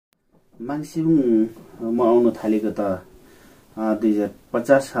माङ्सेबुङ म आउन थालेको त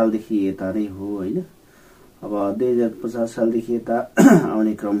 2050 सालदेखि यता नै हो हैन। अब 2050 सालदेखि यता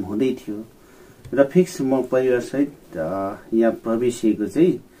आउने क्रम हुँदै थियो र फिक्स म परिवार सहित यहाँ प्रवेशिएको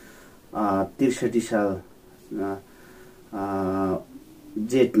चाहिँ 63 साल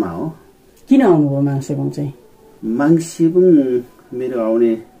जेठमा हो। किन आउनुभयो माङ्सेबुङ चाहिँ? माङ्सेबुङ मेरो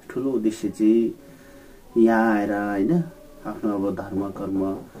आउने ठुलो उद्देश्य चाहिँ यहाँ आएर हैन आफ्नो अब धर्म कर्म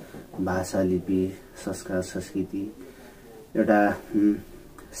भाषा लिपि संस्कार संस्कृति एउटा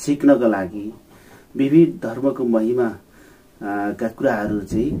सिक्नको लागि विविध धर्मको महिमा का कुराहरू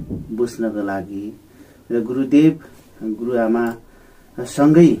चाहिँ बुझ्नको लागि र गुरुदेव गुरुआमा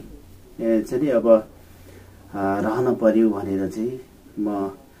सँगै चाहिँ अब रहन पर्यो भनेर चाहिँ म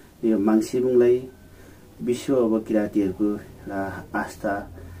यो माङ्सेबुङलाई विश्व अब किराँतीहरूको एउटा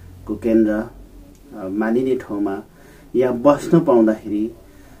आस्थाको केन्द्र मानिने ठाउँमा यहाँ बस्न पाउँदाखेरि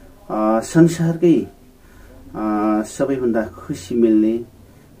संसारकै सबैभन्दा खुसी मिल्ने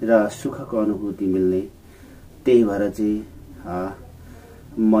र सुखको अनुभूति मिल्ने, त्यही भएर चाहिँ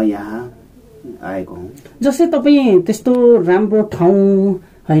म यहाँ आएको हुँ। जस्तै तपाईँ त्यस्तो राम्रो ठाउँ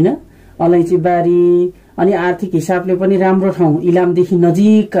हैन, अलैँची बारी अनि आर्थिक हिसाबले पनि राम्रो ठाउँ, इलामदेखि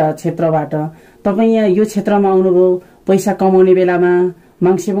नजिक क्षेत्रबाट तपाईँ यहाँ यो क्षेत्रमा आउनुभयो, पैसा कमाउने बेलामा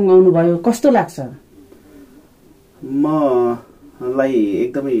माङ्सेबुङ आउनुभयो, कस्तो लाग्छ? मलाई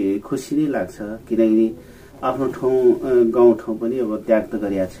एकदमै खुसी नै लाग्छ, किनकि आफ्नो ठाउँ गाउँठाउँ पनि अब त्याग त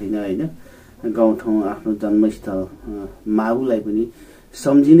गरेका छैन हैन। गाउँठाउँ आफ्नो जन्मस्थल माउलाई पनि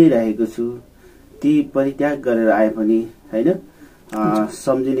सम्झि नै रहेको छु। ती परित्याग गरेर आए पनि हैन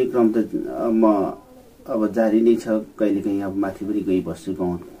सम्झिने क्रम त म अब जारी नै छ। कहिलेकाहीँ अब माथि पनि गइबस्छु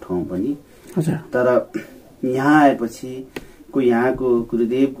गाउँठाउँ पनि। तर यहाँ आएपछि यहाँको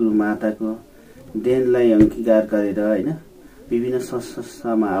गुरुदेव गुरुमाताको देनलाई अंगीकार गरेर हैन विभिन्न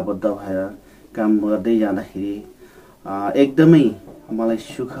संस्थामा आबद्ध भएर काम गर्दै जाँदाखेरि एकदमै मलाई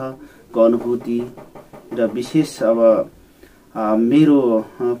सुखको अनुभूति र विशेष अब मेरो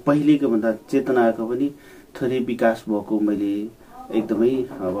पहिलेको भन्दा चेतनाको पनि थोरै विकास भएको मैले एकदमै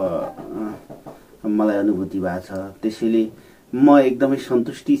अब मलाई अनुभूति भएको छ। त्यसैले म एकदमै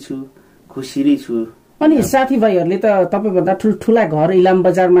सन्तुष्टि छु, खुसी नै छु। अनि साथीभाइहरूले त तपाईभन्दा ठुल्ठुला घर इलाम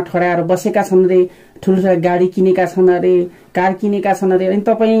बजारमा ठडाएर बसेका छन् रे, ठुल्ठुला गाडी किनेका छन् अरे, कार किनेका छन् अरे, अनि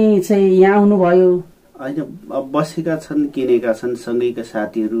तपाईँ चाहिँ यहाँ आउनुभयो? होइन, बसेका छन्, किनेका छन्। सँगैका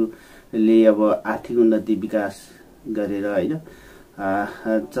साथीहरूले अब आर्थिक उन्नति विकास गरेर हैन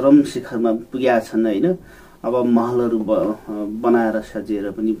चरम शिखरमा पुगेका छन् हैन। अब महलहरू बनाएर सजिएर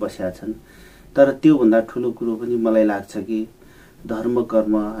पनि बसेका छन्। तर त्यो भन्दा ठुलो कुरो पनि मलाई लाग्छ कि धर्म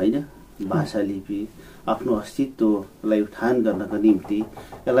कर्म हैन भाषा लिपि आफ्नो अस्तित्वलाई उठान गर्नको निम्ति,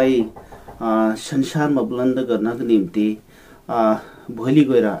 यसलाई संसारमा बुलन्द गर्नको निम्ति भोलि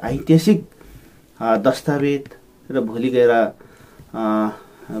गएर ऐतिहासिक दस्तावेज र भोलि गएर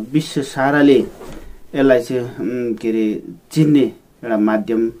विश्व साराले यसलाई चाहिँ के अरे चिन्ने एउटा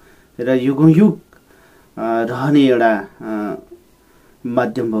माध्यम र युगौँयुग रहने एउटा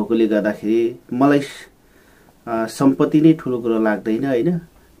माध्यम भएकोले गर्दाखेरि मलाई सम्पत्ति नै ठुलो कुरो लाग्दैन हैन।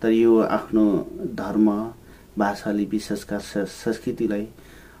 तर यो आफ्नो धर्म भाषा लिपि संस्कार संस्कृतिलाई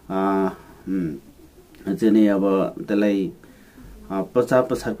चाहिँ नै अब त्यसलाई प्रचार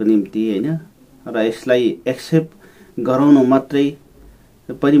प्रसारको निम्ति हैन र यसलाई एक्सेप्ट गराउनु मात्रै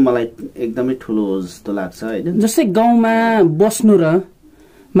पनि मलाई एकदमै ठुलो हो जस्तो लाग्छ हैन। जस्तै गाउँमा बस्नु र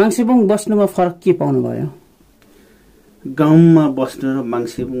माङ्सेबुङ बस्नुमा फरक के पाउनु भयो? गाउँमा बस्नु र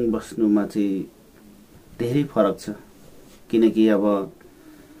माङ्सेबुङ बस्नुमा चाहिँ धेरै फरक छ। किनकि अब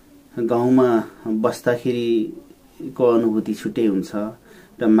गाउँमा बस्दाखेरिको अनुभूति छुट्टै हुन्छ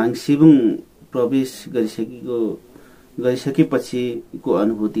र माङ्सेबुङ प्रवेश गरिसकेपछिको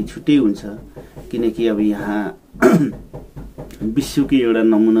अनुभूति छुट्टै हुन्छ। किनकि अब यहाँ विश्वकै एउटा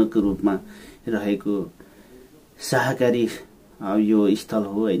नमुनाको रूपमा रहेको शाकाहारी यो स्थल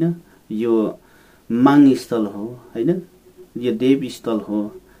हो हैन, यो माङ स्थल हो हैन, यो देव स्थल हो।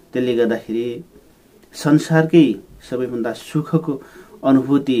 त्यसले गर्दाखेरि संसारकै सबैभन्दा सुखको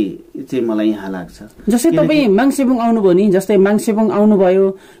अनुभूति चाहिँ मलाई यहाँ लाग्छ। जस्तै तपाईँ माङ्सेबुङ आउनुभयो नि, जस्तै माङ्सेबुङ आउनुभयो,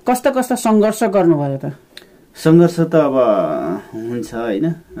 कस्ता कस्ता सङ्घर्ष गर्नुभयो त? सङ्घर्ष त अब हुन्छ हैन,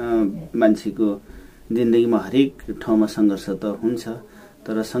 मान्छेको जिन्दगीमा हरेक ठाउँमा सङ्घर्ष त हुन्छ।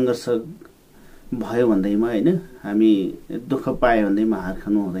 तर सङ्घर्ष भयो भन्दैमा हैन हामी दुःख पायो भन्दैमा हार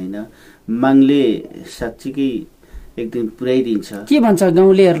खानु हुँदैन। माङले साँच्चीकै एक दिन पुर्याइदिन्छ। के भन्छ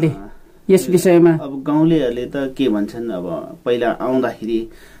गाउँलेहरूले यस विषयमा? अब गाउँलेहरूले त के भन्छन्, अब पहिला आउँदाखेरि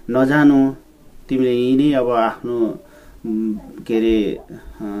नजानु, तिमीले यही नै अब आफ्नो के अरे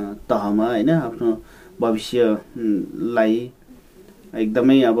तहमा हैन आफ्नो भविष्यलाई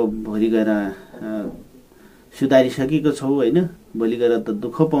एकदमै अब भोलि गएर सुधारिसकेको छौ हैन, भोलि गएर त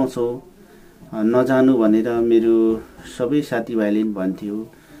दुःख पाउँछौ, नजानु भनेर मेरो सबै साथीभाइले पनि भन्थ्यो,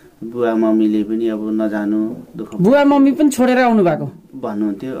 बुवा मम्मीले पनि अब नजानु दुःख। बुवा मम्मी पनि छोडेर आउनु भएको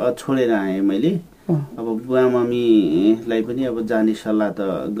भन्नुहुन्थ्यो, छोडेर आएँ मैले। अब बुवा मम्मीलाई पनि अब जाने सल्लाह त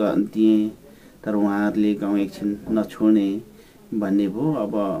दिएँ, तर उहाँहरूले गाउँ एकछिन नछोड्ने भन्ने भयो।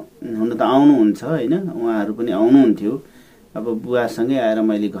 अब हुन त आउनुहुन्छ हैन, उहाँहरू पनि आउनुहुन्थ्यो। अब बुवासँगै आएर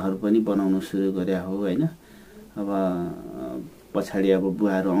मैले घर पनि बनाउन सुरु गरे हो हैन। अब पछाडि अब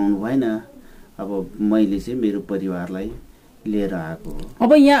बुवाहरू आउनु भएन, अब मैले चाहिँ मेरो परिवारलाई लिएर आएको हो।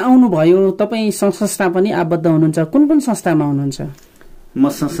 अब यहाँ आउनुभयो, तपाईँ संस्था पनि आबद्ध हुनुहुन्छ, कुन कुन संस्थामा हुनुहुन्छ? म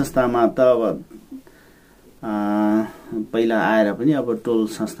संस्थामा त अब पहिला आएर पनि अब टोल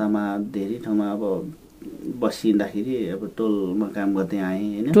संस्थामा धेरै ठाउँमा अब बसिँदाखेरि अब टोलमा काम गर्दै आएँ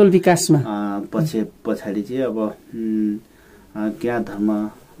हैन, टोल विकासमा। पछाडि चाहिँ अब क्या धर्म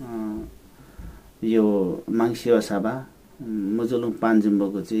यो माङसेवा सभा मुजुलुङ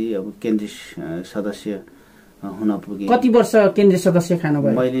पान्जुम्बोको चाहिँ अब केन्द्रीय सदस्य हुन पुगे। कति वर्ष केन्द्रीय सदस्य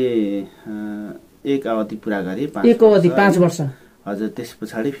खानुभयो? मैले एक अवधि पुरा गरेँ, एक अवधि 5 वर्ष। हजुर, त्यस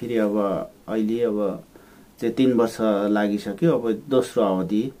पछाडि फेरि अब अहिले अब चाहिँ 3 वर्ष लागिसक्यो। अब दोस्रो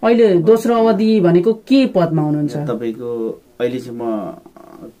अवधि। अहिले दोस्रो अवधि भनेको के पदमा हुनुहुन्छ? तपाईँको अहिले चाहिँ म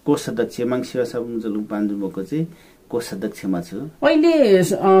कोषाध्यक्ष माङसेवा सभा मुजुलुङ पान्जुम्बोको चाहिँ कोषाध्यक्षमा छु। अहिले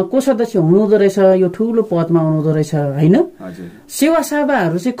कोषाध्यक्ष हुनुहुँदो रहेछ, यो ठुलो पदमा हुनुहुँदो रहेछ हैन? हजुर। सेवा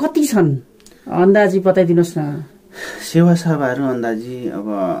सभाहरू चाहिँ कति छन् अन्दाजी बताइदिनुहोस् न। सेवा सभाहरू अन्दाजी अब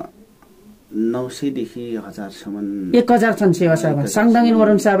 900 देखि 1000सम्म। 1000 छन् सेवा सभा। साङदाङे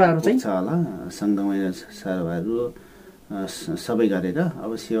वरुण सभाहरू चाहिँ छ होला, साङदाङे सभाहरू सबै गरेर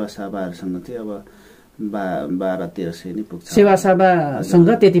अब सेवा सभाहरूसँग चाहिँ अब 1200-1300 नै पुग्छ। सेवा सभासँग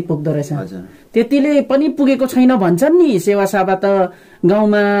त्यति पुग्दो रहेछ। हजुर। त्यतिले पनि पुगेको छैन भन्छन् नि। सेवा सभा त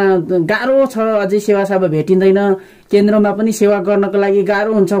गाउँमा गाह्रो छ, अझै सेवा सभा भेटिँदैन, केन्द्रमा पनि सेवा गर्नको लागि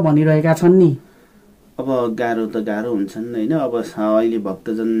गाह्रो हुन्छ भनिरहेका छन् नि। अब गाह्रो त गाह्रो हुन्छन् हैन। अब अहिले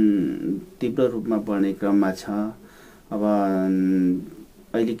भक्तजन तीव्र रूपमा बढ्ने क्रममा छ। अब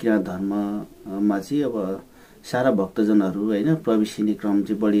अहिले किरा धर्ममा चाहिँ अब सारा भक्तजनहरू हैन प्रवेशिने क्रम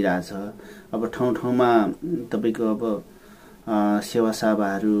चाहिँ बढिरहेछ। अब ठाउँ ठाउँमा तपाईको अब सेवा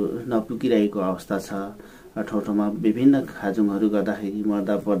सभाहरू नपुगिरहेको अवस्था छ। ठाउँ ठाउँमा विभिन्न खाजुङहरू गर्दाखेरि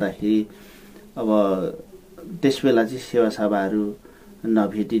मर्दा पर्दाखेरि अब त्यसबेला चाहिँ सेवा सभाहरू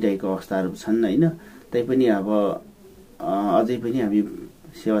नभेटिरहेको अवस्थाहरू छन् हैन। तैपनि अब अझै पनि हामी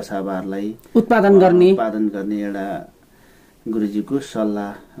सेवा सभाहरूलाई उत्पादन गर्ने एउटा गुरुजीको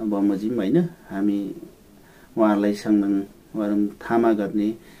सल्लाह बमोजिम हैन, हामी उहाँहरूलाई सङ्गम वरम थामा गर्ने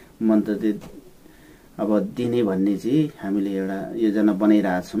मन्त्र अब दिने भन्ने चाहिँ हामीले एउटा योजना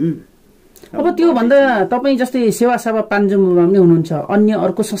बनाइरहेछौँ। अब त्यो भन्दा तपाईँ जस्तै सेवा सभा पान्जुम्बोमा पनि हुनुहुन्छ, अन्य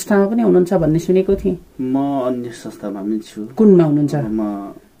अर्को संस्थामा पनि हुनुहुन्छ भन्ने सुनेको थिएँ। म अन्य संस्थामा पनि छु। कुनमा हुनुहुन्छ? म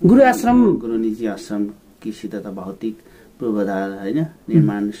गुरु आश्रम गुरुनिजी आश्रम कृषि तथा भौतिक पूर्वाधार हैन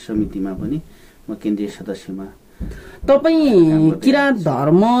निर्माण समितिमा पनि म केन्द्रीय सदस्यमा। तपाईँ किराँत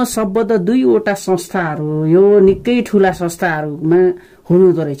धर्म सम्बद्ध 2वटा संस्थाहरू, यो निकै ठुला संस्थाहरूमा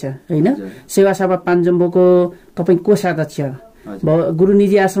हुनुहुँदो रहेछ हैन। सेवा सभा पान्जुम्बोको तपाईँ कोषाध्यक्ष,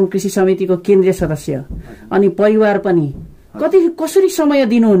 गुरुनिजी आश्रम कृषि समितिको केन्द्रीय सदस्य, अनि परिवार पनि। कसरी समय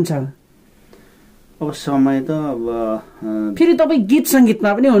दिनुहुन्छ? अब समय त अब फेरि तपाईँ गीत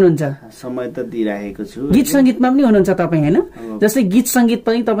सङ्गीतमा पनि हुनुहुन्छ। समय त दिइरहेको छु। गीत सङ्गीतमा पनि हुनुहुन्छ तपाईँ हैन? जस्तै गीत सङ्गीत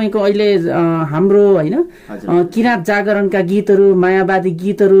पनि तपाईँको अहिले हाम्रो हैन किराँत जागरणका गीतहरू, मायावादी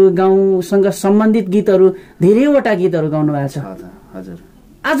गीतहरू, गाउँसँग सम्बन्धित गीतहरू, धेरैवटा गीतहरू गाउनु भएको छ। हजुर।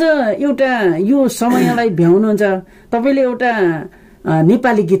 आज एउटा यो समयलाई भ्याउनुहुन्छ, तपाईँले एउटा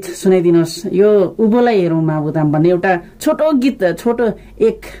नेपाली गीत सुनाइदिनुहोस्। यो उभोलाई हेरौँ माबुदाम भन्ने एउटा छोटो गीत, छोटो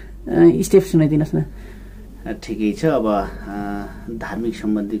एक स्टेप सुनाइदिनुहोस् न। ठिकै छ। अब धार्मिक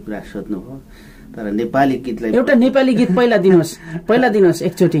सम्बन्धी कुरा सोध्नुभयो, तर नेपाली गीतलाई एउटा नेपाली गीत पहिला दिनुहोस्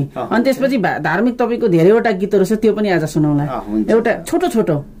एकचोटि, अनि त्यसपछि धार्मिक तपाईँको धेरैवटा गीतहरू छ, त्यो पनि आज सुनाउला। एउटा छोटो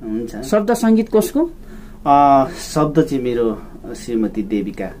छोटो हुन्छ। शब्द सङ्गीत कसको? शब्द चाहिँ मेरो श्रीमती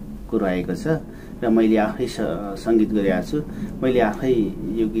देविकाको रहेको छ र मैले आफै सङ्गीत गरिरहेको छु। मैले आफै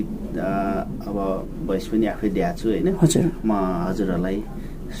यो गीत अब भोइस पनि आफै दिएको छु हैन। म हजुरहरूलाई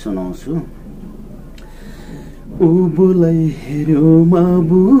सुनाउँछु। उबुलाई हेर्यो मा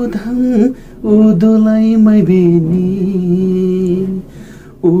बुधम उदुलाई मै बेनी,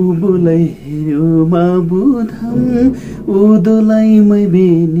 उबुलाई हेर्यो मा बुधम उदुलाई मै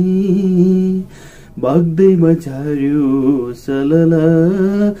बेनी, बग्दै मचार्यो सलला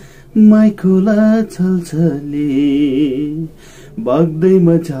माइखोला छलछली, बग्दै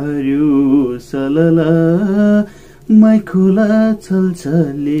मचार्यो सलला मै खुला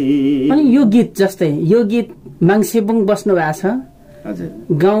छलछले। अनि यो गीत जस्तै यो गीत माङसेबुङ बस्नु भएको छ, हजुर,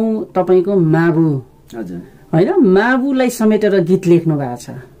 गाउँ तपाईको माबु, हजुर, हैन, माबुलाई समेटेर गीत लेख्नु भएको छ,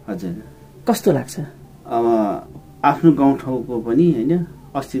 हजुर, कस्तो लाग्छ? अब आफ्नो गाउँठाउँको पनि हैन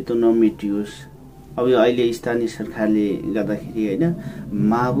अस्तित्व नमेटियोस्। अब यो अहिले स्थानीय सरकारले गर्दाखेरि हैन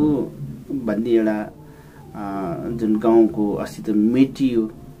माबु भन्ने एउटा जुन गाउँको अस्तित्व मेटियो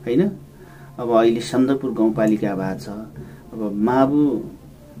हैन। अब अहिले सन्दकपुर गाउँपालिका भएको छ। अब माबु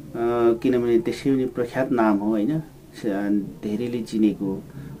किनभने त्यसै पनि प्रख्यात नाम हो हैन, धेरैले चिनेको,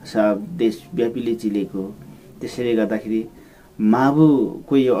 देशव्यापीले चिनेको। त्यसैले गर्दाखेरि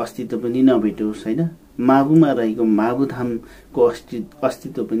माबुको यो अस्तित्व पनि नमेटोस् हैन, माबुमा रहेको माबुधामको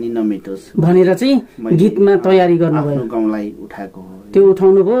अस्तित्व पनि नमेटोस् भनेर चाहिँ गीतमा तयारी गर्नुभयो। आफ्नो गाउँलाई उठाएको हो। त्यो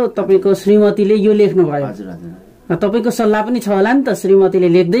उठाउनु भयो, तपाईको श्रीमतीले यो लेख्नु भयो। हजुर, हजुर। तपाईको सल्लाह पनि छ होला नि त, श्रीमतीले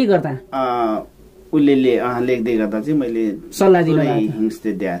लेख्दै गर्दा उसले लेख्दै गर्दा चाहिँ मैले सल्लाह दिनु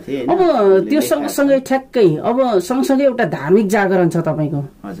हिंस्ते दिएको थिएँ। अब त्यो सँगसँगै ठ्याक्कै अब सँगसँगै एउटा धार्मिक जागरण छ तपाईको,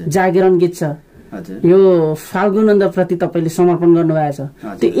 जागरण गीत छ, यो फाल्गुन नन्द प्रति तपाईले समर्पण गर्नुभएको छ,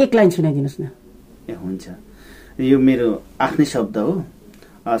 त्यो एक लाइन सुनाइदिनुहोस् न। हुन्छ, यो मेरो आफ्नै शब्द हो,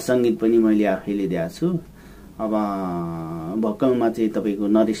 संगीत पनि मैले आफैले दिएको छु। अब भक्कलमा चाहिँ तपाईको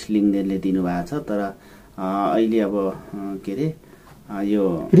नरेश लिङ्गदेनले दिनुभएको छ, तर अहिले अब के अरे यो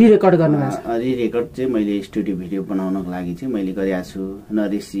रिरेकर्ड गर्नुभएको छ। रिरेकर्ड चाहिँ मैले स्टुडियो भिडियो बनाउनको लागि चाहिँ मैले गरेको छु।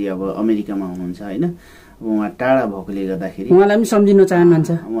 नरेशजी अब अमेरिकामा हुनुहुन्छ हैन, अब उहाँ टाढा भएकोले गर्दाखेरि उहाँलाई पनि सम्झिन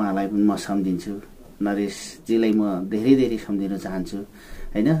चाहनुहुन्छ? उहाँलाई पनि म सम्झिन्छु, नरेशजीलाई म धेरै धेरै सम्झिन चाहन्छु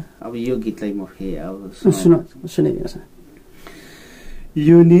हैन। अब यो गीतलाई म फेरि अब सुनाइदिनुहोस्।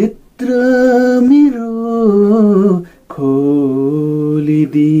 यो नेत्र मेरो खोलिदिने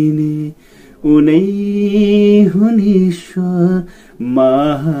उनै हुन् ईश्वर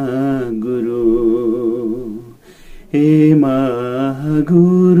महागुरु, हे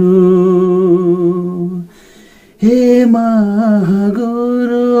महागुरु, हे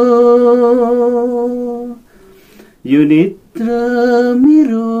महागुरु। यो नेत्र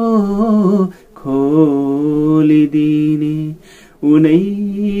मेरो खोलिदिने उनै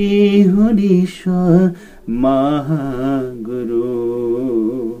हुन् ईश्वर महागुरु।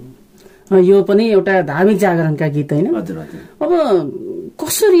 यो पनि एउटा धार्मिक जागरणका गीत हैन? हजुर, हजुर। अब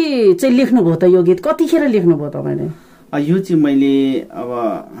कसरी चाहिँ लेख्नुभयो त यो गीत? कतिखेर लेख्नुभयो तपाईले? यो चाहिँ मैले अब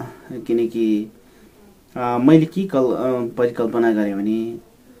किनकि मैले के परिकल्पना गरेँ भने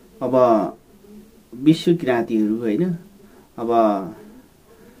अब विश्व क्रान्तिहरू हैन, अब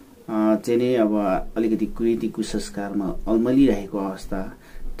चाहिँ नि अब अलिकति कुरीति कुसंस्कारमा अल्मलिरहेको अवस्था,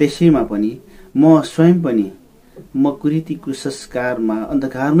 त्यसैमा पनि म स्वयं पनि म कुरीति कुसंस्कारमा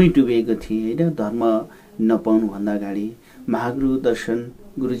अन्धकारमै डुबेको थिएँ हैन। धर्म नपाउनुभन्दा अगाडि महागुरु दर्शन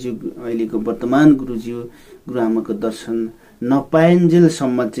गुरुज्यू, अहिलेको वर्तमान गुरुज्यू गुरुआमाको दर्शन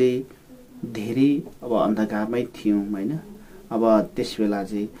नपाइन्जेलसम्म चाहिँ धेरै अब अन्धकारमै थियौँ हैन। अब त्यस बेला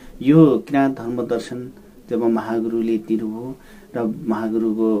चाहिँ यो किराँत धर्म दर्शन जब महागुरुले दिनुभयो र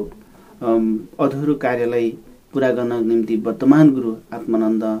महागुरुको अधुरो कार्यलाई पुरा गर्नको निम्ति वर्तमान गुरु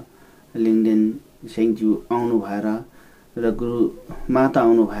आत्मानन्द लिङ्गदेन सिंहज्यू आउनु भएर र गुरु माता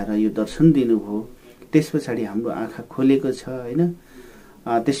आउनु भएर यो दर्शन दिनुभयो। त्यस पछाडि हाम्रो आँखा खोलेको छ हैन।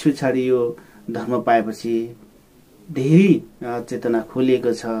 त्यस पछाडि यो धर्म पाएपछि धेरै चेतना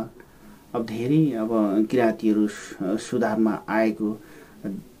खोलिएको छ। अब धेरै अब किराँतीहरू सुधारमा आएको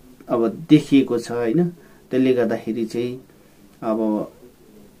अब देखिएको छ हैन। त्यसले गर्दाखेरि चाहिँ अब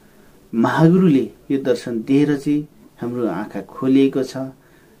महागुरुले यो दर्शन दिएर चाहिँ हाम्रो आँखा खोलिएको छ।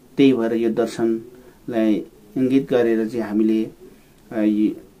 त्यही भएर यो दर्शनलाई इङ्गित गरेर चाहिँ हामीले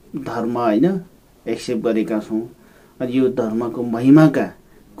धर्म हैन एक्सेप्ट गरेका छौँ। अनि यो धर्मको महिमाका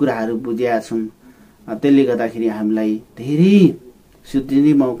कुराहरू बुझेका छौँ। त्यसले गर्दाखेरि हामीलाई धेरै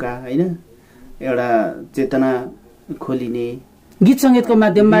सुध्रिने मौका हैन, एउटा चेतना खोलिने गीत संगीतको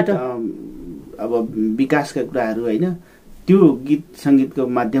माध्यमबाट अब विकासका कुराहरू हैन, त्यो गीत संगीतको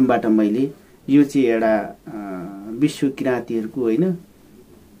माध्यमबाट मैले यो चाहिँ एउटा विश्व किराँतीहरूको हैन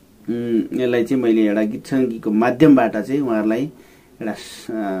यसलाई चाहिँ मैले एउटा गीत संगीतको माध्यमबाट चाहिँ उहाँहरूलाई एउटा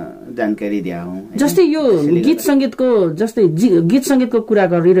जानकारी दिया हुँ। जस्तै यो गीत संगीतको कुरा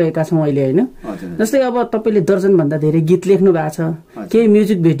गरिरहेका छौँ अहिले हैन। जस्तै अब तपाईले दर्जन भन्दा धेरै गीत लेख्नु भएको छ, केही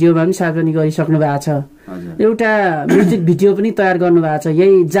म्युजिक भिडियोमा पनि सार्वजनिक गरिसक्नु भएको छ, एउटा म्युजिक भिडियो पनि तयार गर्नु भएको छ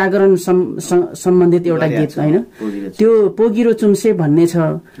यही जागरण सम्बन्धित एउटा गीत हैन। त्यो पोगिरो चुम्से भन्ने छ।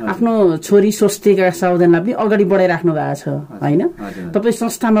 आफ्नो छोरी स्वस्तिका सावधानलाई पनि अगाडि बढाइराख्नु भएको छ हैन। तपाई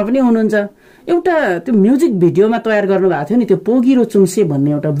संस्थामा पनि हुनुहुन्छ। एउटा त्यो म्युजिक भिडियोमा तयार गर्नु भएको थियो नि, त्यो पोगिरो चुम्से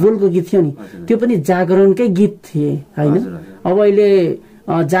भन्ने एउटा बोलको गीत थियो नि, त्यो पनि जागरणकै गीत थिए हैन। अब अहिले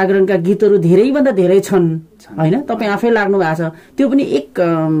जागरणका गीतहरू धेरैभन्दा धेरै छन् हैन? तपाईँ आफै लाग्नु भएको छ, त्यो पनि एक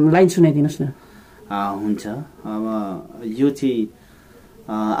लाइन सुनाइदिनुहोस् न। हुन्छ। अब यो चाहिँ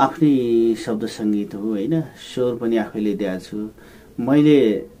आफ्नै शब्द सङ्गीत हो होइन, स्वर पनि आफैले दिएको छु,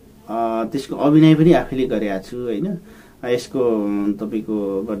 मैले त्यसको अभिनय पनि आफैले गरेको छु होइन। यसको तपाईँको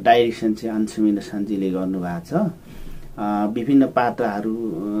डाइरेक्सन चाहिँ अन्सुमिन सन्जीले गर्नुभएको छ। विभिन्न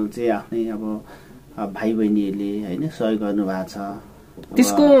पात्रहरू चाहिँ आफ्नै अब भाइ बहिनीहरूले होइन सहयोग गर्नुभएको छ।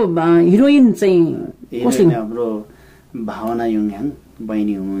 त्यसको हिरोइन चाहिँ हाम्रो भावना युङयाङ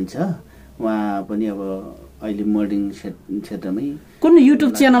बहिनी हुनुहुन्छ, उहाँ पनि अब अहिले मोडलिङ क्षेत्रमै। कुन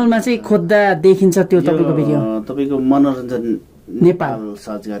युट्युब च्यानलमा चाहिँ खोज्दा देखिन्छ त्यो तपाईँको भिडियो? तपाईँको मनोरञ्जन नेपाल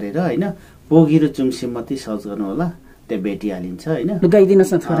सर्च गरेर होइन, पोगी र चुम्सी मात्रै सर्च गर्नु होला, त्यहाँ भेटिहालिन्छ होइन।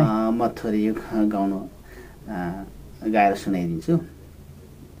 गाइदिनुहोस् न थोरै। म थोरै यो गाउनु गाएर सुनाइदिन्छु।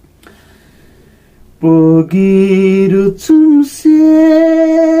 पोगी र चुम्सी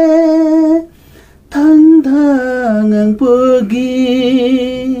थाङथाङ पोगी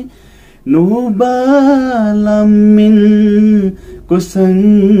Nubalamin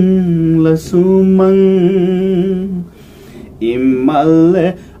kusang lasumang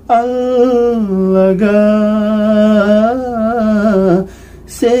imale alaga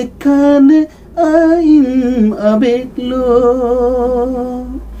sekane aim abeklo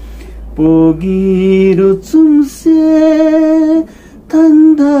pogiru chumse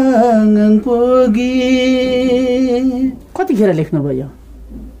tangdangang pogi। कतिखेर लेख्नुभयो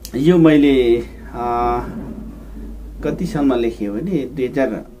यो? मैले कति सालमा लेखेँ भने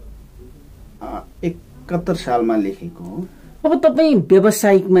 2071 सालमा लेखेको हो। अब तपाईँ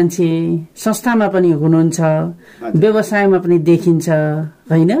व्यावसायिक मान्छे, संस्थामा पनि हुनुहुन्छ, व्यवसायमा पनि देखिन्छ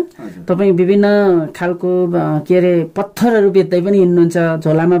होइन? तपाईँ विभिन्न खालको के अरे पत्थरहरू बेच्दै पनि हिँड्नुहुन्छ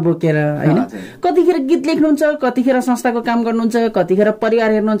झोलामा बोकेर होइन? कतिखेर गीत लेख्नुहुन्छ, कतिखेर संस्थाको काम गर्नुहुन्छ, कतिखेर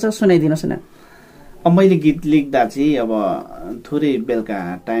परिवार हेर्नुहुन्छ, सुनाइदिनुहोस् न। अब मैले गीत लेख्दा चाहिँ अब थोरै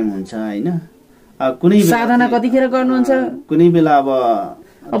बेलुका टाइम हुन्छ होइन, कुनै साधना कतिखेर गर्नुहुन्छ? कुनै बेला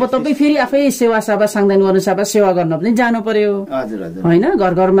अब तपाईँ फेरि आफै सेवा सभा साङ्गदान गर्नु सभा सेवा गर्न पनि जानु पर्यो। हजुर हजुर होइन,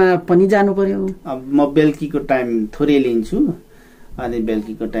 घर घरमा पनि जानु पर्यो। अब म बेलुकीको टाइम थोरै लिन्छु, अनि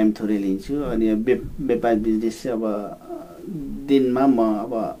बेलुकीको टाइम थोरै लिन्छु, अनि व्यापार बिजनेस चाहिँ अब दिनमा म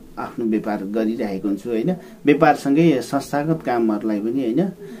अब आफ्नो व्यापार गरिरहेको हुन्छु होइन। व्यापारसँगै संस्थागत कामहरूलाई पनि होइन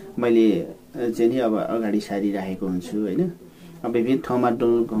मैले चाहिँ नि अब अगाडि सारिरहेको हुन्छु होइन। अब विभिन्न ठाउँमा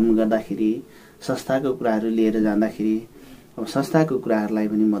डुलघुम गर्दाखेरि संस्थाको कुराहरू लिएर जाँदाखेरि अब संस्थाको कुराहरूलाई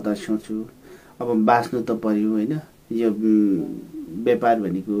पनि म दर्शाउँछु। अब बाँच्नु त पर्यो होइन, यो व्यापार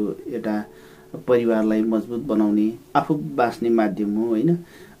भनेको एउटा परिवारलाई मजबुत बनाउने, आफू बाँच्ने माध्यम हो होइन।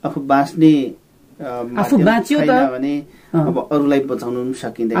 आफू बाँच्ने आफू बाँच्यो त भने अब अरूलाई बचाउनु पनि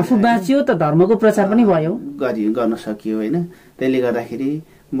सकिँदैन। आफू बाँच्यो त धर्मको प्रचार पनि भयो, गर्न सकियो होइन। त्यसले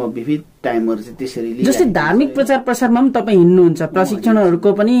गर्दाखेरि म विविध टाइमहरू चाहिँ त्यसरी जस्तै धार्मिक प्रचार प्रसारमा पनि तपाईँ हिँड्नुहुन्छ,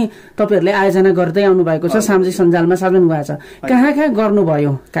 प्रशिक्षणहरूको पनि तपाईँहरूले आयोजना गर्दै आउनु भएको छ, सामाजिक सञ्जालमा सार्वजनिक भएको छ। कहाँ कहाँ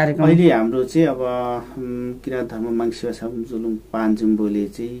गर्नुभयो कार्यक्रम? अहिले हाम्रो चाहिँ अब किराँत धर्म माङ्सेबुङ जुलुङ पान्जुम्बोले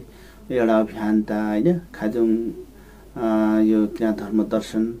चाहिँ एउटा अभियान्ता होइन, खाजुङ यो किराँत धर्म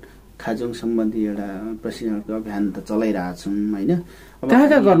दर्शन खाजुङ सम्बन्धी एउटा प्रशिक्षणको अभियान त चलाइरहेछौँ होइन। कहाँ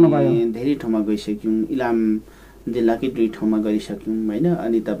कहाँ गर्नुभयो? धेरै ठाउँमा गइसक्यौँ, इलाम जिल्लाकै 2 ठाउँमा गरिसक्यौँ होइन,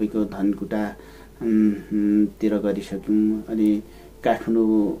 अनि तपाईँको धनकुटा तिर गरिसक्यौँ, अनि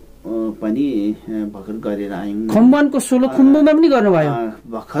काठमाडौँ पनि भर्खर गरेर आयौँ। खम्बानको सोलुखुम्बुमा पनि गर्नुभयो?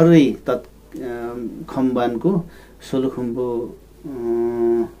 भर्खरै खम्बानको सोलुखुम्बु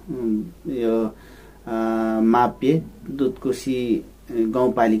यो माप्ये दुधकोशी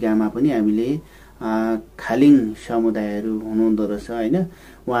गाउँपालिकामा पनि हामीले खालिङ समुदायहरू हुनुहुँदो रहेछ होइन,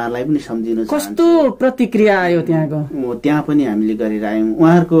 उहाँहरूलाई पनि सम्झिनु चाहन्छु। कस्तो प्रतिक्रिया आयो त्यहाँको? त्यहाँ पनि हामीले गरेर आयौँ,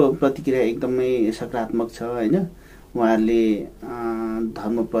 उहाँहरूको प्रतिक्रिया एकदमै सकारात्मक छ होइन। उहाँहरूले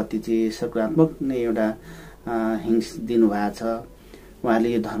धर्मप्रति चाहिँ सकारात्मक नै एउटा हिंस दिनुभएको छ, उहाँहरूले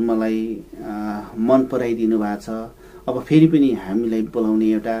यो धर्मलाई मन पराइदिनु भएको छ। अब फेरि पनि हामीलाई बोलाउने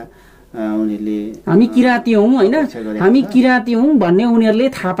एउटा उनीहरूले हामी किराँती हौँ होइन, हामी किराँती हौँ भन्ने उनीहरूले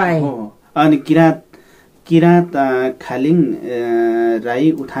थाहा पाए। अनि किराँत खालिङ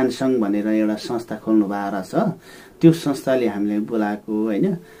राई उठान सङ्घ भनेर एउटा संस्था खोल्नु भएको रहेछ, त्यो संस्थाले हामीलाई बोलाएको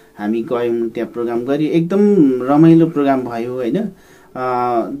होइन। हामी गयौँ, त्यहाँ प्रोग्राम गरी एकदम रमाइलो प्रोग्राम भयो होइन।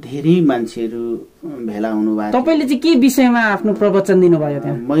 धेरै मान्छेहरू भेला हुनुभएको। तपाईँले चाहिँ के विषयमा आफ्नो प्रवचन दिनुभयो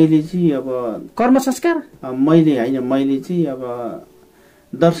त्यहाँ? मैले चाहिँ अब कर्म संस्कार मैले चाहिँ अब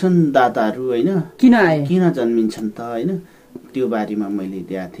दर्शनदाताहरू होइन किन आए, किन जन्मिन्छन् त होइन, त्यो बारेमा मैले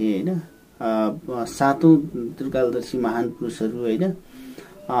दिएको थिएँ होइन। 7औं त्रिकालदर्शी महान पुरुषहरू होइन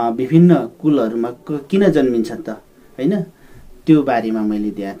विभिन्न कुलहरूमा किन जन्मिन्छन् त होइन, त्यो बारेमा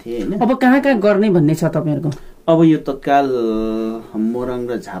मैले दिएको थिएँ हैन। अब कहाँ गर्ने भन्ने छ तपाईहरुको? अब यो तत्काल मोरङ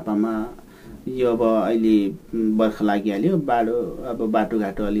र झापामा यो अब अहिले बर्खा लागिहाल्यो, अब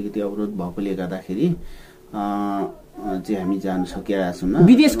बाटोघाटो अलिकति अवरोध भएकोले गर्दाखेरि चाहिँ हामी जान सकिरहेका छौँ।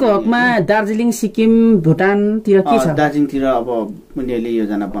 विदेशको हकमा दार्जिलिङ, सिक्किम, भुटानतिर के छ? दार्जिलिङतिर अब उनीहरूले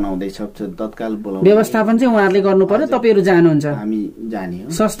योजना बनाउँदैछ, तत्काल बोलाउनु व्यवस्थापन चाहिँ उहाँहरूले गर्नु पर्यो, तपाईहरु जानुहुन्छ? हामी जाने हो,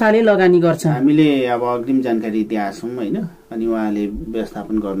 संस्थाले लगानी गर्छ। हामीले अब अग्रिम जानकारी दिएका छौँ हैन, अनि उहाँले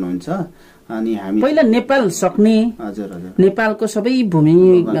व्यवस्थापन गर्नुहुन्छ। अनि हामी पहिला नेपाल सक्ने, हजुर नेपालको सबै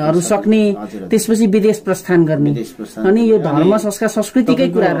भूमिहरु सक्ने, त्यसपछि विदेश प्रस्थान गर्ने, अनि यो धर्म संस्कार संस्कृतिकै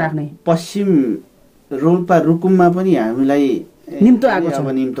कुरा राख्ने। पश्चिम रोल्पा रुकुममा पनि हामीलाई निम्तो आएको छ, अब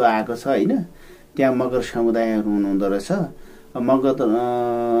निम्तो आएको छ हैन। त्यहाँ मगर समुदायहरू हुनुहुँदो रहेछ। मगर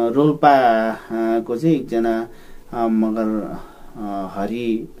रोल्पाको चाहिँ एकजना मगर हरि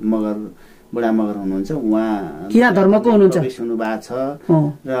मगर बुढा मगर हुनुहुन्छ, उहाँ किरा धर्मको हुनुहुन्छ, प्रवेश हुनु भएको छ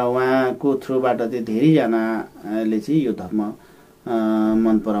र उहाँको थ्रुबाट चाहिँ धेरैजनाले चाहिँ यो धर्म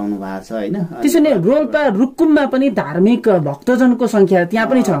मन पराउनु भएको छ हैन। त्यसैले रोल्पा रुकुममा पनि धार्मिक भक्तजनको संख्या त्यहाँ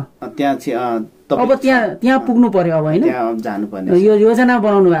पनि छ। त्यहाँ चाहिँ अब त्यहाँ पुग्नु पर्यो अब हैन, त्यहाँ जानुपर्ने यो योजना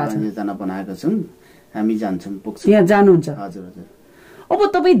बनाउनु भएको छ, योजना बनाएको छौँ, हामी जान्छौँ, पुग्छौँ, त्यहाँ जानुहुन्छ। हजुर हजुर। अब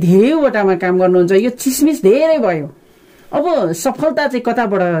तपाईँ धेरैवटामा काम गर्नुहुन्छ, यो चिसमिस धेरै भयो, अब सफलता चाहिँ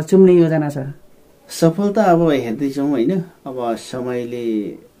कताबाट चुम्ने योजना छ? सफलता अब हेर्दैछौँ होइन, अब समयले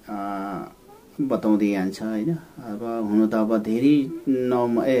बताउँदै जान्छ होइन। अब हुनु त अब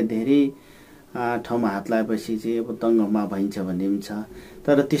धेरै ठाउँमा हात लगाएपछि चाहिँ अब तङ्गमा भइन्छ भन्ने पनि छ,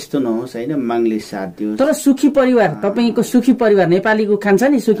 तर त्यस्तो नहोस् होइन, मागले साथ दियोस्। तर सुखी परिवार, तपाईँको सुखी परिवार, नेपालीको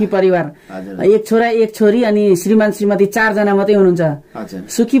खान्छ नि सुखी परिवार, एक छोरा एक छोरी अनि श्रीमान श्रीमती 4 जना मात्रै हुनुहुन्छ। हजुर,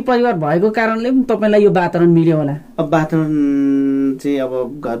 सुखी परिवार भएको कारणले पनि तपाईँलाई यो वातावरण मिल्यो होला। अब वातावरण चाहिँ अब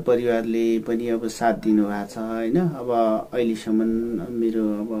घर परिवारले पनि अब साथ दिनु भएको छ होइन। अब अहिलेसम्म मेरो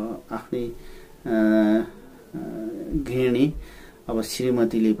अब आफ्नै गृहिणी अब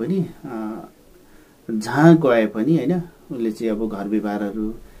श्रीमतीले पनि जहाँ गए पनि होइन, उसले चाहिँ अब घर व्यवहारहरू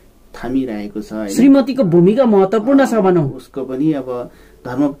थामिरहेको छ। श्रीमतीको भूमिका महत्त्वपूर्ण छ भनौँ, उसको पनि अब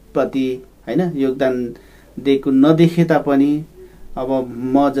धर्मप्रति होइन योगदान दिएको नदेखे तापनि अब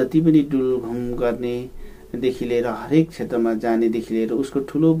म जति पनि डुलघुम गर्नेदेखि लिएर हरेक क्षेत्रमा जानेदेखि लिएर उसको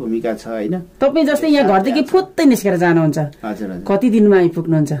ठुलो भूमिका छ होइन। तपाईँ जस्तै यहाँ घरदेखि फुत्तै निस्केर जानुहुन्छ, हजुर हजुर, कति दिनमा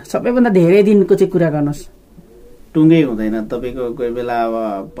आइपुग्नुहुन्छ? सबैभन्दा धेरै दिनको चाहिँ कुरा गर्नुहोस्। टुङ्गै हुँदैन, तपाईँको कोही बेला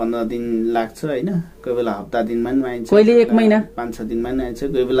अब 15 दिन लाग्छ होइन, कोही बेला हप्ता दिनमा पनि आइन्छ, कहिले 1 महिना 5-6 दिनमा पनि आइन्छ,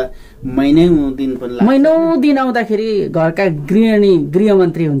 कोही बेला महिनौ दिन पनि लाग्छ। महिनौ दिन आउँदाखेरि घरका गृहिणी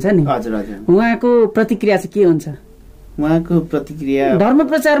गृहमन्त्री हुन्छ नि, हजुर हजुर, उहाँको प्रतिक्रिया चाहिँ के हुन्छ? उहाँको प्रतिक्रिया धर्म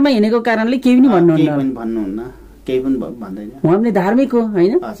प्रचारमा हिँडेको कारणले केही पनि भन्नुहुन्न, केही पनि भन्दैन, उहाँ पनि धार्मिक हो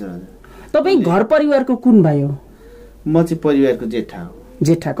होइन। हजुर हजुर। तपाईँ घर परिवारको कुन भाइ हो? म चाहिँ परिवारको जेठा हो।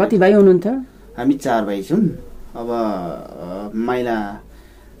 जेठा, कति भाइ हुनुहुन्थ्यो? हामी 4 भाइ छौँ। अब माइला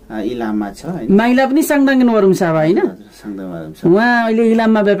इलाममा छ, माइला पनि साङदाङ वरुङ साहब होइन, उहाँ अहिले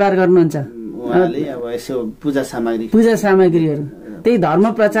इलाममा व्यापार गर्नुहुन्छ। उहाँले अब यसो पूजा सामग्रीहरू त्यही धर्म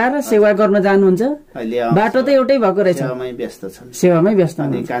प्रचार र सेवा गर्न जानुहुन्छ। अहिले बाटो त एउटै भएको रहेछ, सेवामै व्यस्त छन्, सेवामै व्यस्त।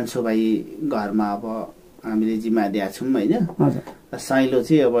 अनि कान्छो भाइ घरमा अब हामीले जिम्मा दिएका छौँ होइन। साइलो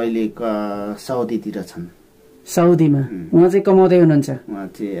चाहिँ अब अहिले साउदीतिर छन्, साउदीमा उहाँ चाहिँ कमाउँदै हुनुहुन्छ, उहाँ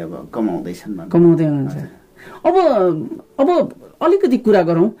चाहिँ अब कमाउँदै हुनुहुन्छ। अब अलिकति कुरा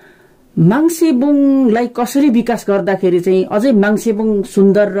गरौँ, माङ्सेबुङलाई कसरी विकास गर्दाखेरि चाहिँ अझै माङ्सेबुङ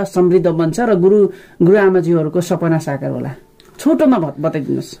सुन्दर र समृद्ध बन्छ र गुरुआमाजीहरूको सपना साकार होला? छोटोमा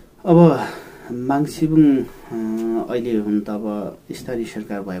बताइदिनुहोस्। अब माङ्सेबुङ अहिले हुन त अब स्थानीय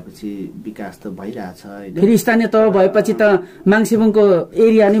सरकार भएपछि विकास त भइरहेछ होइन, फेरि स्थानीय तह भएपछि त माङ्सेबुङको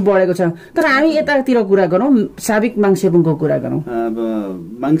एरिया नै बढेको छ। तर हामी यतातिर कुरा गरौँ, साबिक माङ्सेबुङको कुरा गरौँ। अब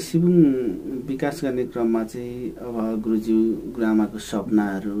माङ्सेबुङ विकास गर्ने क्रममा चाहिँ अब गुरुआमाको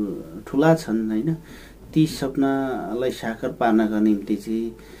सपनाहरू ठुला छन् होइन। ती सपनालाई साकार पार्नका निम्ति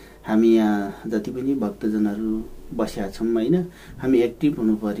चाहिँ हामी यहाँ जति पनि भक्तजनहरू बसेका छौँ होइन, हामी एक्टिभ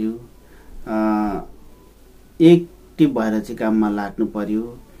हुनु पर्यो, एक्टिभ भएर चाहिँ काममा लाग्नु पर्यो।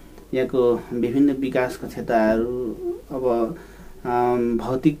 यहाँको विभिन्न विकासका क्षेत्रहरू अब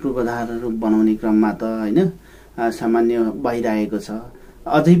भौतिक पूर्वाधारहरू बनाउने क्रममा त होइन सामान्य भइरहेको छ।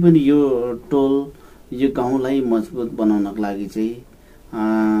 अझै पनि यो टोल यो गाउँलाई मजबुत बनाउनको लागि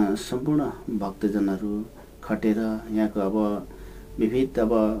चाहिँ सम्पूर्ण भक्तजनहरू खटेर यहाँको अब विविध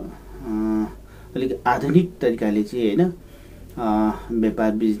अब अलिक आधुनिक तरिकाले चाहिँ होइन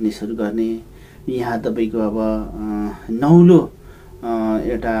व्यापार बिजनेसहरू गर्ने, यहाँ तपाईँको अब नौलो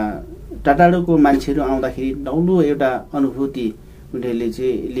एउटा टाढाडोको मान्छेहरू आउँदाखेरि नौलो एउटा अनुभूति उनीहरूले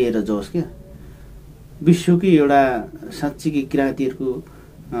चाहिँ लिएर जाओस् क्या। विश्वकै एउटा साँच्चीकै किराँतीहरूको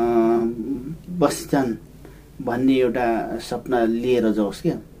बस्छन् भन्ने एउटा सपना लिएर जाओस्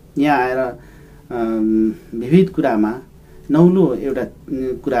क्या। यहाँ आएर विविध कुरामा नौलो एउटा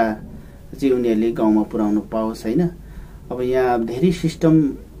कुरा चाहिँ उनीहरूले गाउँमा पुर्याउनु पाओस् होइन। अब यहाँ धेरै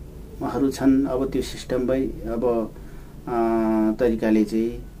सिस्टमहरू छन्, अब त्यो सिस्टममै अब तरिकाले चाहिँ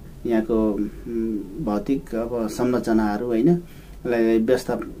यहाँको भौतिक अब संरचनाहरू होइन लाई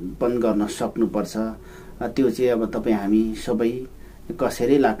व्यवस्थापन गर्न सक्नुपर्छ। त्यो चाहिँ अब तपाईँ हामी सबै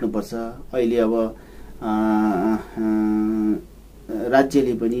कसरी लाग्नुपर्छ। अहिले अब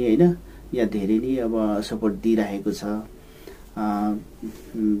राज्यले पनि होइन यहाँ धेरै नै अब सपोर्ट दिइरहेको छ,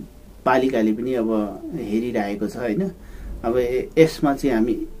 पालिकाले पनि अब हेरिरहेको छ होइन। अब यसमा चाहिँ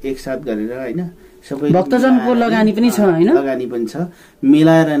हामी एकसाथ गरेर होइन सबै भक्तजनको लगानी पनि छ होइन, लगानी पनि छ,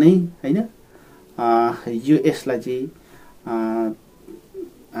 मिलाएर नै होइन यो यसलाई चाहिँ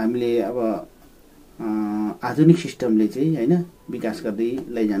हामीले अब आधुनिक सिस्टमले चाहिँ होइन विकास गर्दै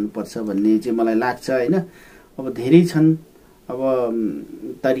लैजानुपर्छ भन्ने चाहिँ मलाई लाग्छ होइन। अब धेरै छन् अब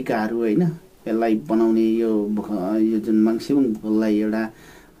तरिकाहरू होइन यसलाई बनाउने, यो जुन माङ्सेबुङ भूगोललाई एउटा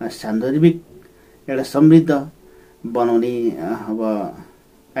सान्दर्भिक एउटा समृद्ध बनाउने अब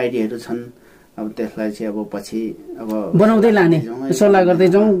आइडियाहरू छन्। अब त्यसलाई चाहिँ अब पछि अब बनाउँदै लाने सल्लाह गर्दै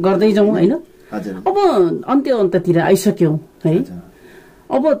जाउँ होइन। हजुर। अब अन्त्यतिर आइसक्यौँ है।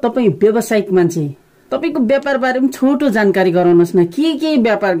 अब तपाईँ व्यावसायिक मान्छे, तपाईँको व्यापार बारे पनि छोटो जानकारी गराउनुहोस् न। के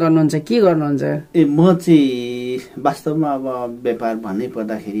व्यापार गर्नुहुन्छ, के गर्नुहुन्छ? म चाहिँ वास्तवमा अब व्यापार भन्नै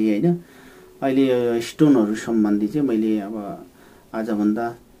पर्दाखेरि होइन अहिले स्टोनहरू सम्बन्धी चाहिँ मैले अब आजभन्दा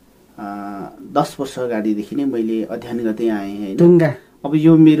 10 वर्ष अगाडिदेखि नै मैले अध्ययन गर्दै आएँ होइन। ढुङ्गा अब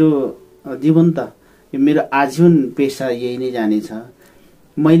यो मेरो जीवन त यो मेरो आजीवन पेसा यही नै जानेछ।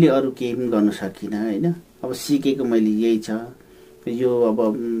 मैले अरू केही पनि गर्न सकिनँ होइन। अब सिकेको मैले यही छ, यो अब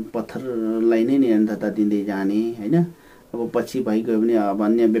पत्थरलाई नै निरन्तरता दिँदै जाने होइन। अब पछि भइगयो भने अब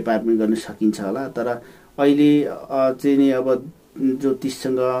अन्य व्यापार पनि गर्न सकिन्छ होला, तर अहिले चाहिँ नि अब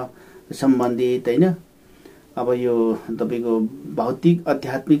ज्योतिषसँग सम्बन्धित होइन अब यो तपाईँको भौतिक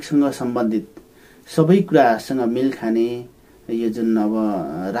आध्यात्मिकसँग सम्बन्धित सबै कुरासँग मेल खाने यो जुन अब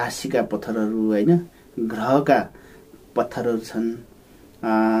राशिका पत्थरहरू होइन ग्रहका पत्थरहरू छन्।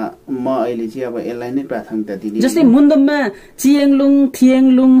 म अहिले चाहिँ अब यसलाई नै प्राथमिकता दिने। जस्तै मुन्दुममा चियङलुङ,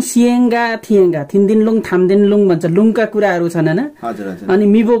 थियङलुङ, सियङ्गा, थियङ्गा, थिन्दिनलुङ, थाम्दिनलुङ भन्छ, लुङका कुराहरू छन् होइन। हजुर हजुर। अनि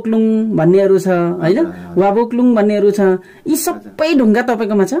मिबोकलुङ भन्नेहरू छ होइन, वाबोकलुङ भन्नेहरू छ। यी सबै ढुङ्गा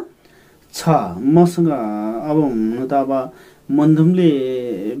तपाईँकोमा छ? मसँग अब हुनु त अब मन्दुमले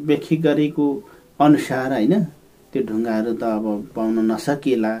व्याख्या गरेको अनुसार होइन त्यो ढुङ्गाहरू त अब पाउन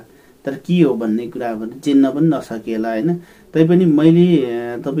नसकिएला, तर के हो भन्ने कुरा चिन्न पनि नसकिएला होइन। तैपनि मैले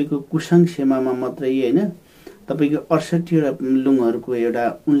तपाईँको कुसाङ सेमामा मात्रै होइन तपाईँको 68वटा लुङहरूको एउटा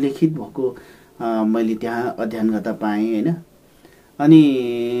उल्लेखित भएको मैले त्यहाँ अध्ययन गर्दा पाएँ होइन। अनि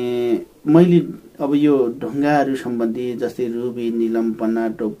मैले अब यो ढुङ्गाहरू सम्बन्धी जस्तै रुबी, निलम, पन्ना,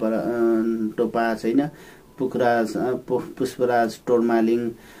 टोपास होइन, पुखराज, पुष्पराज, टोर्मालिङ,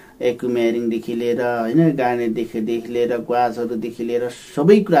 एकुमेरिङदेखि लिएर होइन गार्नेटदेखि लिएर ग्वाजहरूदेखि लिएर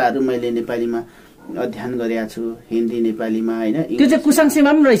सबै कुराहरू मैले नेपालीमा अध्ययन गरेका छु, हिन्दी नेपालीमा होइन। त्यो चाहिँ कुसाङ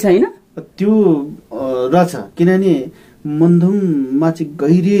सेमा पनि रहेछ होइन? त्यो रहेछ, किनभने मन्दुममा चाहिँ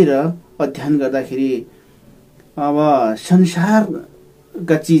गहिरिएर अध्ययन गर्दाखेरि अब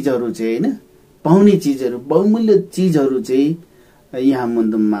संसारका चिजहरू चाहिँ होइन पाउने चिजहरू, बहुमूल्य चिजहरू चाहिँ यहाँ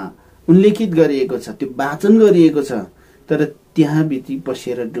मन्दुममा उल्लेखित गरिएको छ, त्यो वाचन गरिएको छ। तर त्यहाँ भित्री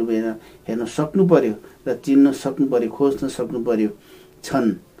पसेर डुबेर हेर्न सक्नु पर्यो र चिन्न सक्नु पर्यो, खोज्न सक्नु पर्यो। छन्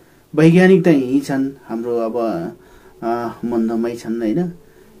वैज्ञानिक त यहीँ छन्, हाम्रो अब मन्दुममै छन् होइन,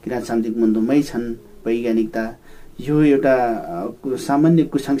 किराँत सामुदायिक मन्दुममै छन् वैज्ञानिकता। यो एउटा सामान्य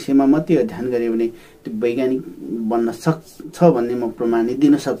कुसाङ सेमा मात्रै अध्ययन गऱ्यो भने त्यो वैज्ञानिक बन्न सक्छ भन्ने म प्रमाणित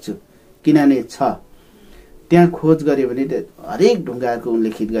दिन सक्छु। किनभने छ त्यहाँ खोज गऱ्यो भने हरेक ढुङ्गाहरूको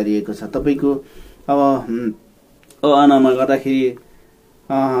उल्लेखित गरिएको छ। तपाईँको अब अनामा गर्दाखेरि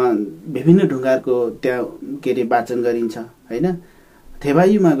विभिन्न ढुङ्गाहरूको त्यहाँ के अरे वाचन गरिन्छ होइन।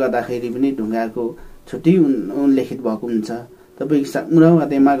 थेवायुमा गर्दाखेरि पनि ढुङ्गाहरूको छुट्टै उल्लेखित भएको हुन्छ। तपाईँको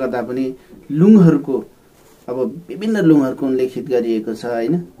सामुरावादेमा गर्दा पनि लुङहरूको अब विभिन्न लुङहरूको उल्लेखित गरिएको छ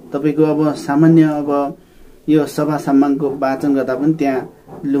होइन। तपाईँको अब सामान्य अब यो सभा सम्मानको वाचन गर्दा पनि त्यहाँ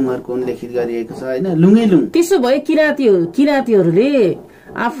लुङहरूको उल्लेखित गरिएको छ होइन, लुङै लुङ। त्यसो भए किराँतीहरूले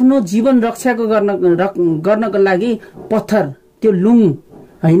आफ्नो जीवन रक्षाको गर्नको लागि पत्थर त्यो लुङ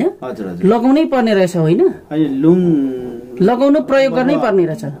होइन लगाउनै पर्ने रहेछ होइन? लुङ लगाउनु प्रयोग गर्नै पर्ने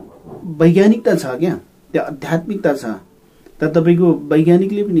रहेछ। वैज्ञानिकता छ क्या, त्यो आध्यात्मिकता छ। तर तपाईँको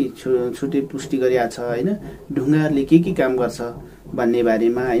वैज्ञानिकले पनि छुट्टै पुष्टि गरिएको छ होइन। ढुङ्गाहरूले के काम गर्छ भन्ने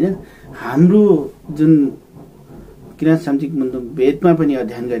बारेमा हैन हाम्रो जुन किराँत सामाजिक मुलुक भेदमा पनि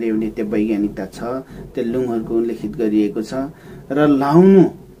अध्ययन गरे भने त्यो वैज्ञानिकता छ, त्यो लुङहरूको उल्लेखित गरिएको छ र लाउनु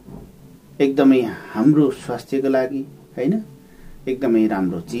एकदमै हाम्रो स्वास्थ्यको लागि हैन एकदमै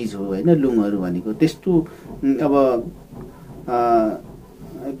राम्रो चीज हो हैन लुङहरू भनेको। त्यस्तो अब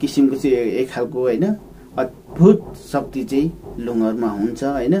किसिमको चाहिँ एक खालको हैन अद्भुत शक्ति चाहिँ लुङहरूमा हुन्छ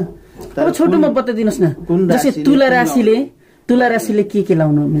हैन। तर छोटोमा बताइदिनुस् न, जस्तै तुला राशिले के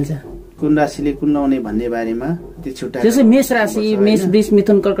लाउनु मिल्छ? कुन राशिले कुन लाउने भन्ने बारेमा त्यो छुट्टा जस्तै मेष राशि, मेष, वृष,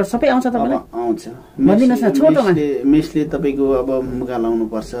 मिथुन, कर्कट सबै आउँछ तपाईलाई? आउँछ। भन्दिनुस् न छोटोमा। मेषले तपाईको अब मुगा लाउनु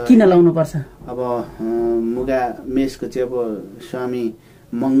पर्छ। किन लाउनु पर्छ? अब मुगा मेषको चाहिँ अब स्वामी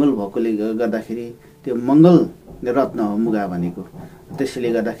मंगल भएकोले गर्दाखेरि त्यो मंगल रत्न हो मुगा भनेको। त्यसैले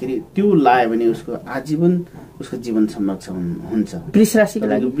गर्दाखेरि त्यो लायो भने उसको आजीवन उसको जीवन संरक्षण हुन्छ। वृष राशिको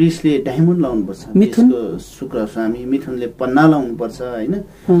लागि वृषले डायमन्ड लाउनु पर्छ। मिथुनको शुक्र स्वामी मिथुनले पन्ना लाउनु पर्छ हैन।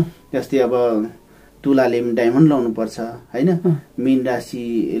 जस्तै अब तुलाले डायमन्ड लाउनु पर्छ हैन। मीन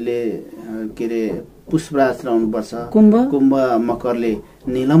राशिले के रे पुष्पराज लाउनु पर्छ। कुम्भ मकरले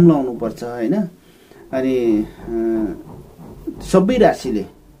नीलम लाउनु पर्छ हैन। अनि सबै राशिले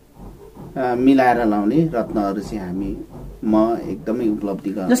मिलाएर लाउने रत्नहरू चाहिँ हामी एकदमै उपलब्धि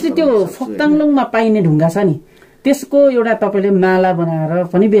गर्छु। जस्तै त्यो फोक्ताङलुङमा पाइने ढुङ्गा छ नि, त्यसको एउटा तपाईले माला बनाएर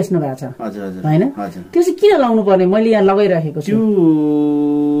पनि बेच्नु भएको छ। हजुर हजुर हैन। त्यो चाहिँ किन लाउनु पर्ने? मैले यहाँ लगाइराखेको छु। त्यो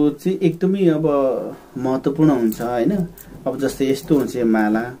चाहिँ एकदमै अब महत्त्वपूर्ण हुन्छ हैन। अब जस्तै यस्तो हुन्छ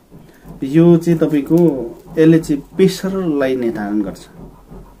माला, यो चाहिँ तपाईको यसले चाहिँ प्रेसरलाई निर्धारण गर्छ।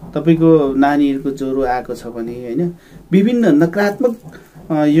 तपाईको नानीहरुको ज्वरो आएको छ भने हैन विभिन्न नकारात्मक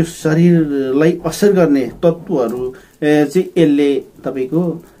यो शरीरलाई असर गर्ने तत्त्वहरू चाहिँ यसले तपाईको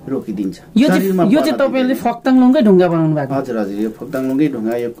रोकिदिन्छ। यो चाहिँ तपाईले फोक्ताङलुङकै ढुङ्गा बनाउनु भएको? हजुर हजुर यो फोक्ताङलुङकै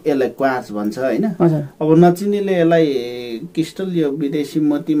ढुङ्गा, यसलाई क्वार्ट्ज भन्छ हैन। अब नचिन्नेले यसलाई क्रिस्टल यो विदेशी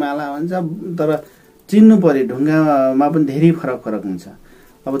मोतीमाला भन्छ, तर चिन्नु पर्यो ढुङ्गामा पनि धेरै फरक हुन्छ।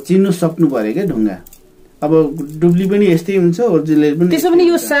 अब चिन्नु सक्नु पर्यो के ढुङ्गा। अब डुब्ली पनि यस्तै हुन्छ, ओरिजिनल पनि। त्यसो भने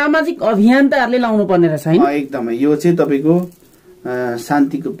यो सामाजिक अभियानताहरुले लाउनु पर्ने रहेछ हैन? एकदमै यो चाहिँ तपाईको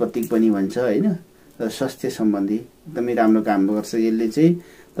शान्तिको प्रतीक पनि भन्छ हैन। स्वास्थ्य सम्बन्धी एकदमै राम्रो काम गर्छ यसले चाहिँ।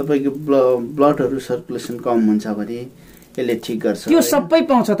 तपाईको ब्लडहरु सर्कुलेसन कम हुन्छ भने यसले ठीक गर्छ। त्यो सबै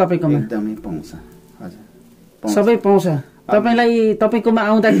पाउँछ तपाईकोमा? एकदमै पाउँछ हजुर, सबै पाउँछ। तपाईकोमा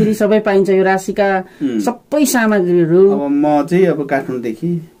आउँदाखेरि सबै पाइन्छ यो राशिका सबै सामग्रीहरू? अब म चाहिँ अब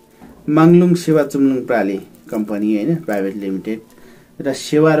काठमाडौँदेखि माङलुङ सेवा चुम्लुङ प्राली कम्पनी हैन प्राइभेट लिमिटेड र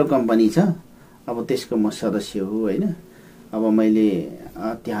सेवारो कम्पनी छ। अब त्यसको म सदस्य हो हैन। अब मैले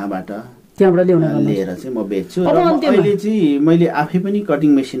त्यहाँबाट लिएर चाहिँ म बेच्छु। अहिले चाहिँ मैले आफै पनि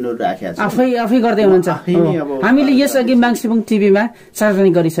कटिङ मेसिनहरु राखेको छु। आफै गर्दै हुनुहुन्छ? हामीले यसअघि माङसेबुङ टिभीमा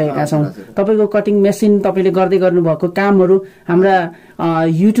सार्वजनिक गरिसकेका छौं। तपाईको कटिङ मेसिन तपाईले गर्दै गर्नुभएको कामहरु हाम्रा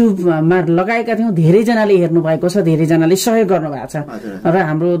युट्युबमा लगाएका थियौं। धेरै जनाले हेर्नु भएको छ, धेरै जनाले सहयोग गर्नु भएको छ र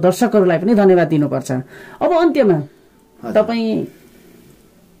हाम्रो दर्शकहरुलाई पनि धन्यवाद दिनुपर्छ। अब अन्त्यमा तपाई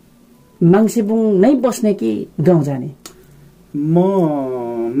माङसेबुङ नै बस्ने कि गाउँ जाने? म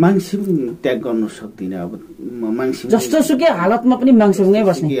माङसेबुङ त्याग गर्न सक्दिनँ। अब म माङसेबुङ जस्तो सुकै हालतमा पनि माङसेबुङै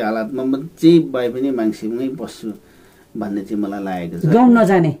बस्ने? के हालतमा म जे भए पनि माङसेबुङै बस्छु भन्ने चाहिँ मलाई लागेको छ। गाउँ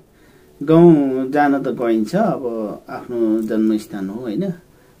नजाने? गाउँ जान त गइन्छ, अब आफ्नो जन्मस्थान हो हैन।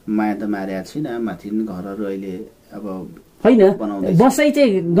 माया त मारेको छैन, माथि घरहरु अहिले अब हैन बसाइ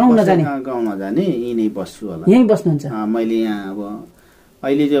चाहिँ गाउँ नजाने? गाउँ नजाने, यही बस्छु होला। यही बस्नुहुन्छ? मैले यहाँ अब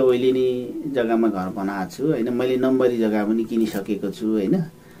अहिले चाहिँ ओइलिनी जग्गामा घर बनाएको छु हैन। मैले नम्बरी जग्गा पनि किनिसकेको छु हैन।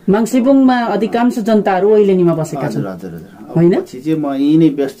 माङसेबुङमा अधिकांश जनताहरु ओइलिनीमा बसेका छन्? हजुर हजुर हैन। पछि चाहिँ म यही नै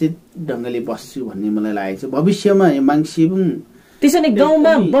व्यवस्थित ढंगले बस्छु भन्ने मलाई लागेको छ। भविष्यमा माङसेबुङ त्यसैले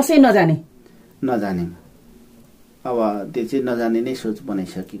गाउँमा बसै नजाने? नजाने, अब त्यो चाहिँ नजाने नै सोच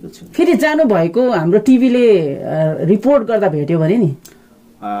बनाइसकेको छु। फेरि जानु भएको हाम्रो टिभीले रिपोर्ट गर्दा भेट्यो भने नि?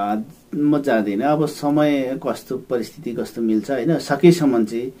 म जाँदिनँ। अब समय कस्तो परिस्थिति कस्तो मिल्छ हैन। सकेसम्म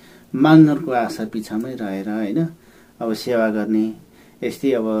चाहिँ माङहरुको आशा पिछामै रहेर हैन अब सेवा गर्ने,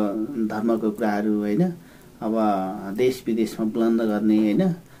 यस्तै अब धर्मको कुराहरु हैन अब देश विदेशमा बुलन्द गर्ने हैन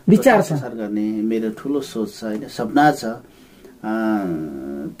विचार गर्ने मेरो ठूलो सोच छ हैन, सपना छ।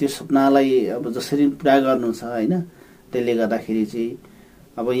 त्यो सपनालाई अब जसरी पूरा गर्नु छ हैन। त्यसले गर्दाखेरि चाहिँ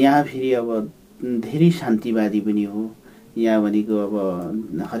अब यहाँ फेरि अब धेरै शान्तिवादी पनि हो। यहाँ भनेको अब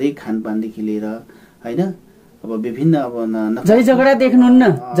हरेक खानपानदेखि लिएर हैन अब विभिन्न अब जय झगडा देख्नुहुन्न?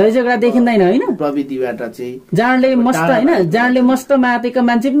 जय झगडा देखिँदैन हैन? प्रविधिबाट चाहिँ जाँडले मस्त हैन, जाँडले मस्त मातेको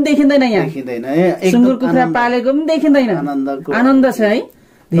मान्छे पनि देखिँदैन यहाँ? देखिँदैन। सुँगुर कुखुरा पालेको पनि देखिँदैन। आनन्द छ है।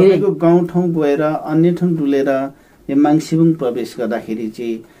 धेरै गाउँ ठाउँ गएर अन्य ठाउँ डुलेर यो माङसेबुङ प्रवेश गर्दाखेरि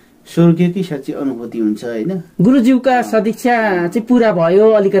चाहिँ स्वर्गीयकै साँच्चै अनुभूति हुन्छ होइन। गुरुज्यूका सदिक्षा चाहिँ पुरा भयो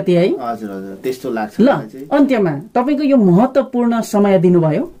अलिकति है। हजुर हजुर त्यस्तो लाग्छ। ल अन्त्यमा तपाईँको यो महत्त्वपूर्ण समय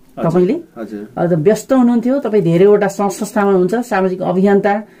दिनुभयो तपाईँले। हजुर व्यस्त हुनुहुन्थ्यो, तपाईँ धेरैवटा संस्थामा हुनुहुन्छ, सामाजिक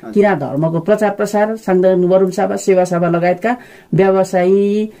अभियन्ता, किराँत धर्मको प्रचार प्रसार, साङ्गठनिक वरुण सभा, सेवा सभा लगायतका व्यवसायी,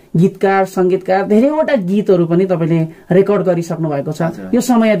 गीतकार, संगीतकार, धेरैवटा गीतहरू पनि तपाईँले रेकर्ड गरिसक्नु भएको छ। यो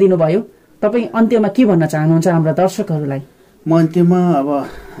समय दिनुभयो, तपाईँ अन्त्यमा के भन्न चाहनुहुन्छ हाम्रा दर्शकहरूलाई? म अन्त्यमा अब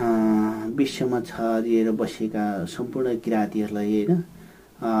विश्वमा छरिएर बसेका सम्पूर्ण किराँतीहरूलाई होइन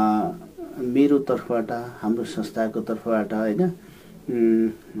मेरो तर्फबाट, हाम्रो संस्थाको तर्फबाट होइन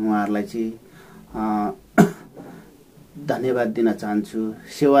उहाँहरूलाई चाहिँ धन्यवाद दिन चाहन्छु,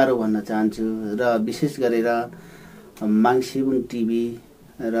 सेवारो भन्न चाहन्छु र विशेष गरेर माङसेबुङ टिभी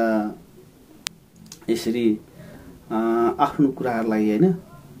र यसरी आफ्नो कुराहरूलाई होइन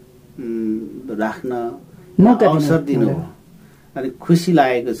राख्न अवसर दिनु हो। अनि खुसी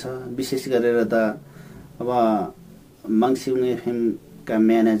लागेको छ। विशेष गरेर त अब माङसेबुङ एफएमका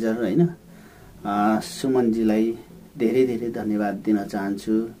म्यानेजर होइन सुमनजीलाई धेरै धेरै धन्यवाद दिन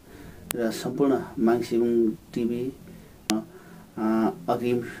चाहन्छु र सम्पूर्ण माङसेबुङ टिभी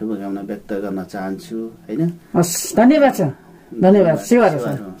अग्रिम शुभकामना व्यक्त गर्न चाहन्छु होइन। धन्यवाद छ। धन्यवाद। सेवा